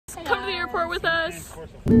airport with us.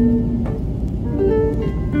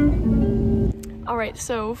 Alright,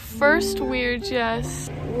 so first we're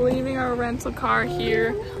just leaving our rental car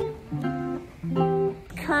here.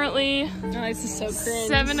 Currently, this is so cringe.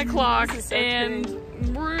 7 o'clock, So and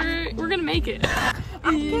we're gonna make it. I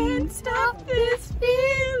can't stop this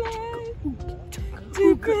feeling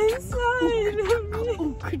deep inside of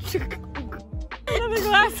me. Another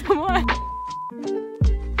glass of wine.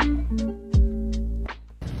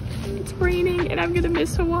 It's raining and I'm gonna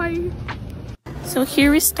miss Hawaii. So here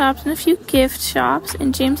we stopped in a few gift shops,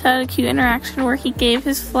 and James had a cute interaction where he gave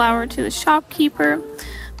his flower to the shopkeeper.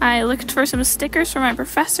 I looked for some stickers for my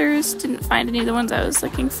professors, didn't find any of the ones I was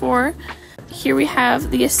looking for. Here we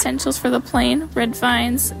have the essentials for the plane: red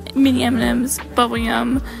vines, mini M&Ms, bubble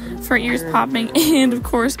yum for ears popping, and of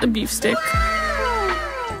course a beef stick.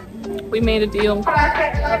 We made a deal.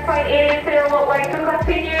 Flight 82 would like to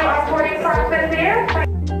continue our boarding process here.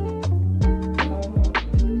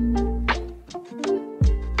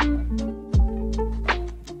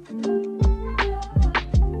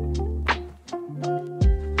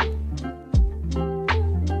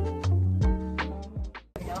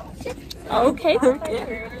 Okay,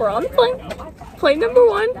 we're on the plane. Plane number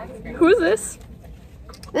 1. Who is this?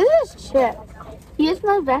 This is Chip. He is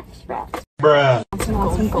my best friend. Bruh.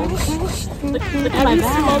 Look at my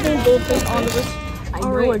smother goldfish on the I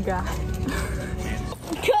know a guy.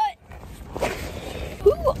 Cut!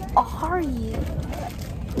 Who are you?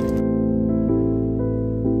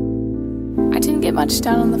 I didn't get much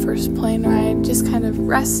done on the first plane ride, just kind of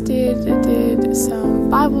rested, did some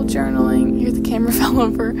Bible journaling. Here the camera fell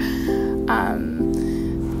over.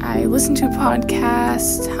 I listened to a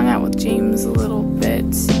podcast, hung out with James a little bit,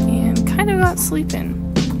 and kind of got sleeping.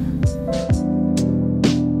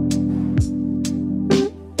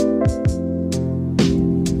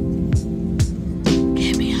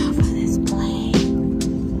 Get me off of this plane.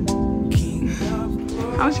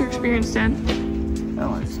 How was your experience, Dad?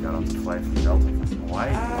 Well, I just got off the flight from Delta from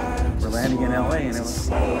Hawaii. We're landing in LA and it was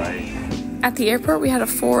alright. At the airport, we had a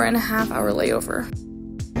 4.5-hour layover.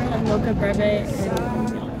 Mocha breve.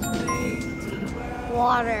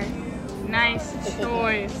 Water. Nice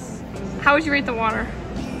choice. How would you rate the water?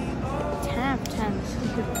 10 out of 10.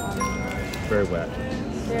 Super water. Very wet.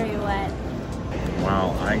 Very wet.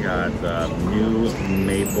 Wow, I got the new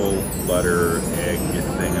maple butter egg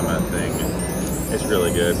thing. It's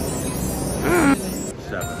really good.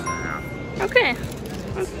 7.5. Okay.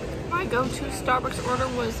 My go-to Starbucks order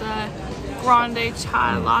was a grande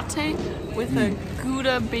chai latte with a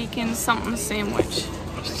Gouda bacon something sandwich.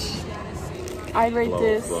 I'd rate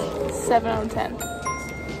this 7 out of 10.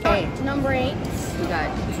 Okay, number 8. We got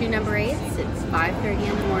 2 number 8s. It's 5:30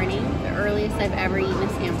 in the morning. The earliest I've ever eaten a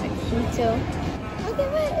sandwich. Me too. I'll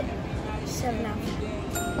give it 7 out of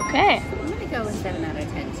 10. Okay. I'm gonna go with 7 out of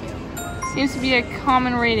 10 too. Seems to be a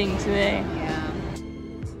common rating today. Yeah.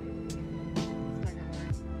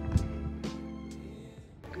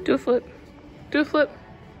 Do a flip. Do a flip.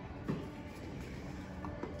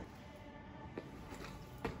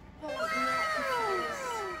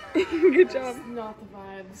 Good job. Not the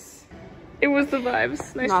vibes. It was the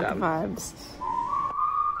vibes. Nice Not job. the vibes.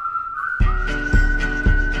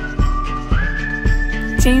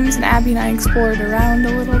 James and Abby and I explored around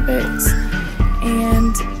a little bit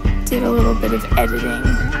and did a little bit of editing.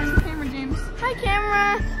 Hi, camera, James. Hi,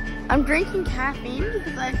 camera. I'm drinking caffeine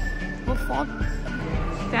because I will fall.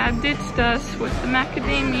 Dad ditched us with the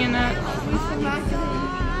macadamia nuts.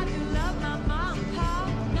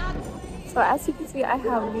 So as you can see, I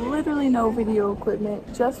have literally no video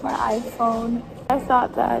equipment, just my iPhone. I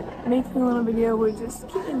thought that making a little video would just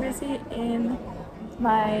keep me busy in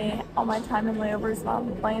all my time in layovers on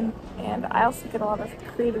the plane. And I also get a lot of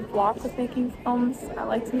creative block with making films. I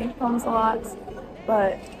like to make films a lot,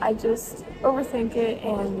 but I just overthink it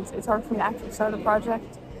and it's hard for me to actually start a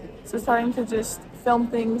project. So starting to just film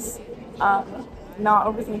things, not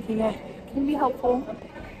overthinking it, can be helpful.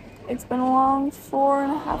 It's been a long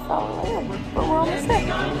 4.5-hour layover, but we're almost there.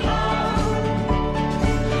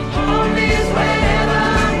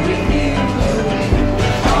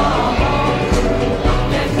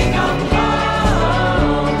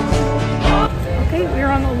 Okay,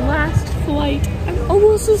 we're on the last flight. I'm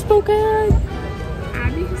almost to Spokane.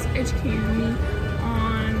 Abby has educated me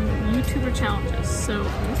on YouTuber challenges. So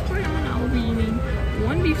from this point on, I will be eating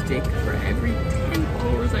 1 beef stick for every 10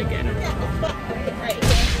 followers I get.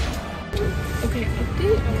 Okay,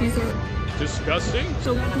 update. These are Disgusting.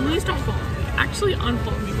 so please don't follow me. Actually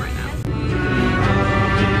unfollow me right now.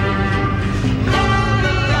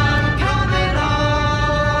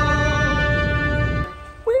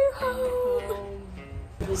 We're home.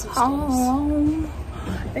 home.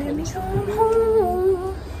 Baby, come home.